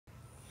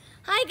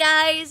Hi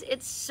guys,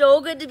 it's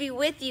so good to be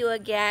with you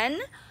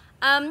again.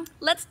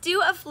 Let's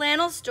do a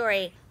flannel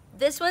story.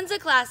 This one's a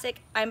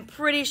classic. I'm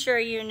pretty sure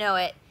you know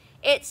it.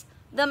 It's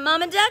the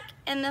Mama Duck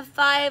and the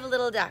 5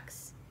 Little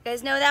Ducks. You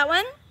guys know that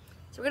one?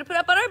 So we're gonna put it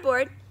up on our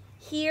board.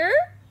 Here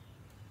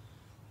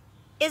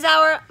is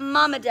our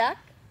Mama Duck,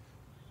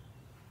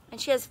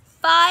 and she has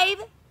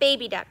 5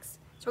 baby ducks.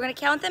 So we're gonna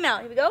count them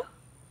out. Here we go.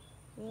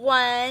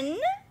 1,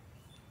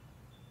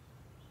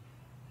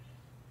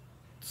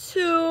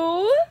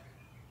 2,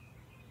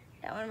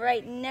 that one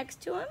right next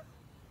to him.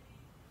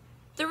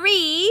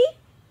 3,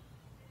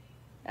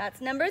 that's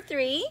number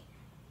 3.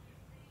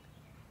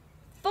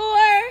 4,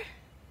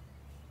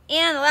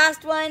 and the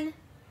last one,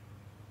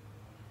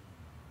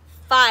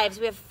 5. So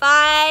we have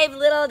 5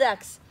 little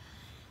ducks.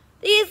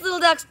 These little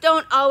ducks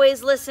don't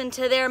always listen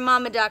to their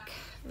mama duck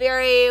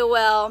very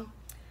well.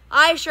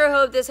 I sure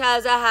hope this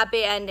has a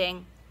happy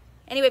ending.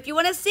 Anyway, if you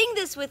want to sing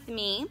this with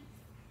me,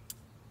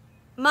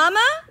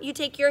 Mama, you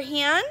take your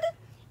hand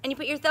and you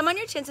put your thumb on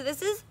your chin. So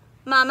this is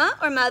Mama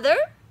or Mother.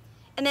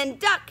 And then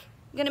Duck,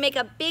 you're going to make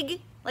a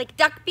big, like,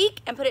 duck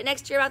beak and put it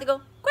next to your mouth and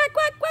go quack,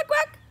 quack, quack,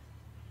 quack.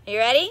 Are you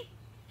ready?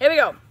 Here we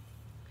go.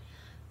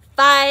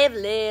 5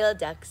 little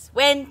ducks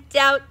went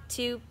out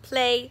to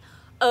play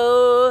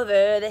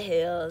over the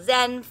hills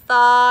and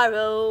far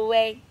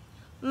away.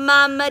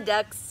 Mama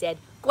Duck said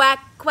quack,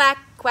 quack,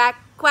 quack,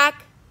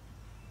 quack.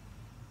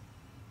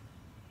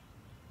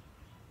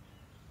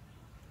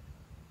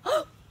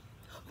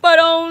 But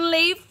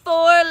only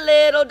 4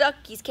 little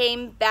duckies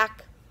came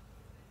back.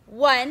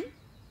 1,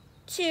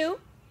 2,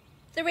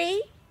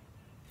 3,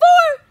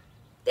 4.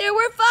 There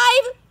were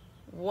 5.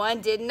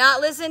 One did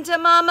not listen to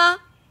Mama.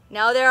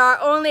 Now there are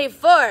only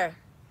 4.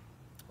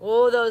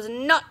 Oh, those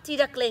naughty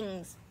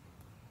ducklings.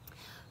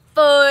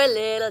 4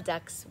 little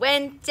ducks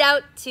went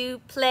out to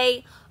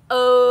play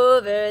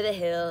over the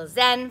hills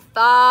and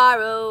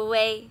far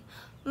away.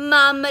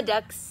 Mama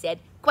Duck said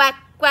quack,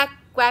 quack,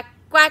 quack,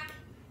 quack.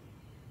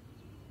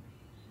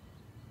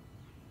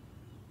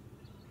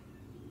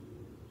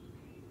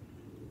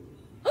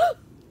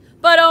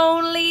 But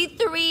only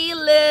 3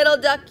 little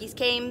duckies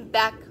came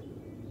back.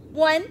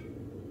 1,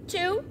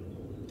 2,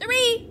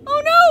 3.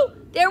 Oh no,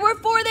 there were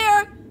 4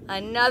 there.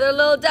 Another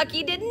little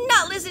ducky did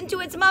not listen to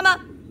its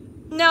mama.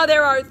 Now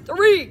there are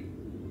 3.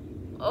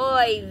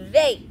 Oy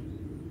vey.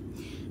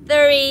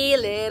 3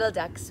 little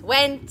ducks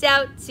went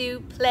out to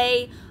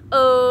play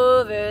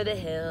over the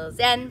hills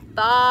and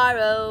far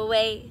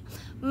away.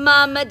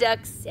 Mama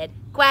Duck said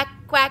quack,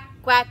 quack,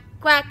 quack,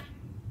 quack.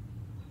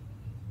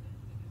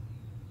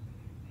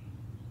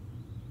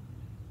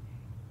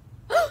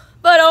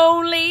 But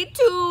only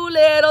 2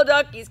 little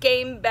duckies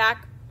came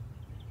back.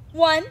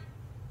 1,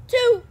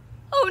 2.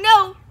 Oh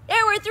no,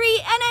 there were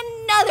 3, and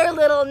another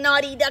little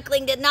naughty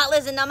duckling did not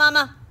listen to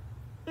Mama.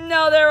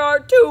 Now there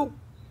are 2.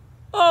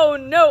 Oh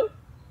no.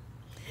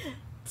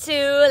 2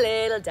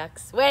 little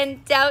ducks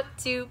went out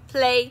to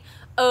play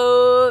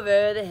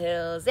over the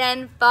hills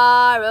and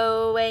far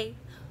away.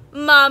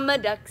 Mama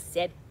Duck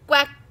said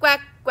quack,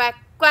 quack, quack,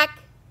 quack.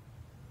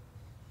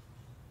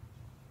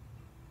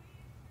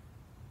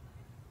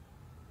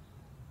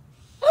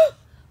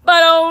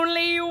 But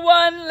only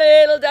 1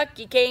 little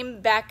ducky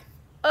came back.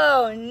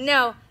 Oh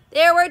no,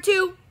 there were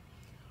 2.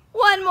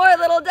 1 more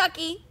little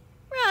ducky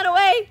ran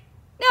away.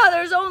 Now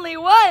there's only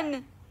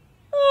 1.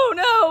 Oh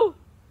no.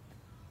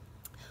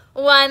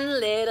 1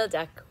 little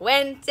duck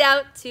went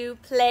out to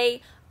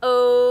play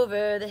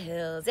over the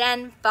hills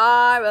and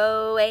far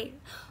away.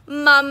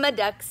 Mama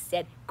Duck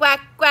said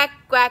quack, quack,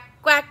 quack,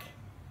 quack.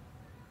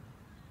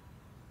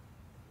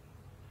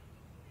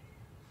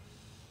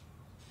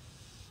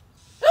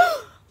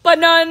 But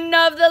none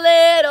of the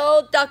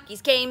little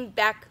duckies came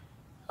back.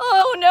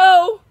 Oh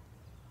no!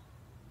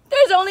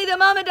 There's only the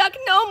Mama Duck,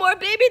 no more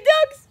baby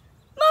ducks.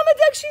 Mama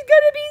Duck, she's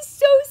gonna be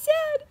so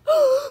sad.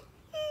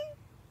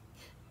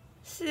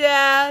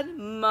 Sad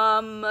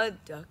Mama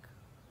Duck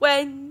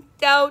went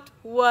out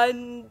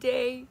one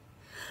day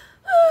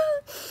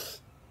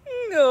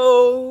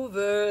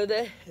over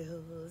the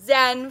hills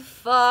and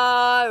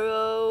far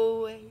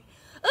away.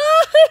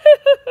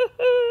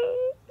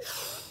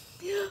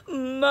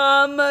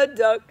 Mama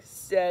Duck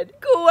said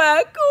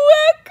quack,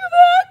 quack,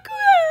 quack,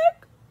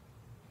 quack.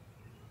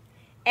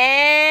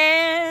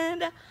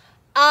 And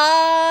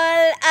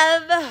all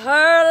of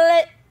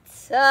her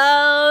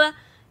little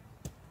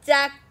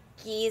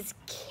duckies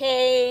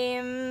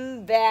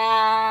came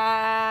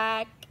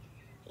back.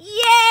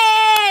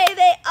 Yay!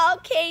 They all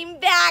came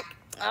back.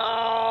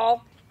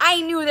 Oh, I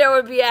knew there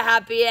would be a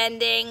happy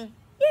ending.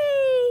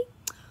 Yay!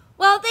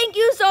 Well, thank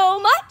you so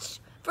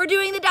much for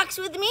doing the ducks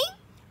with me.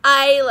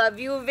 I love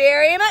you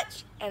very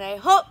much, and I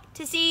hope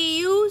to see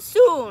you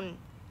soon.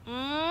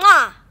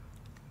 Mwah!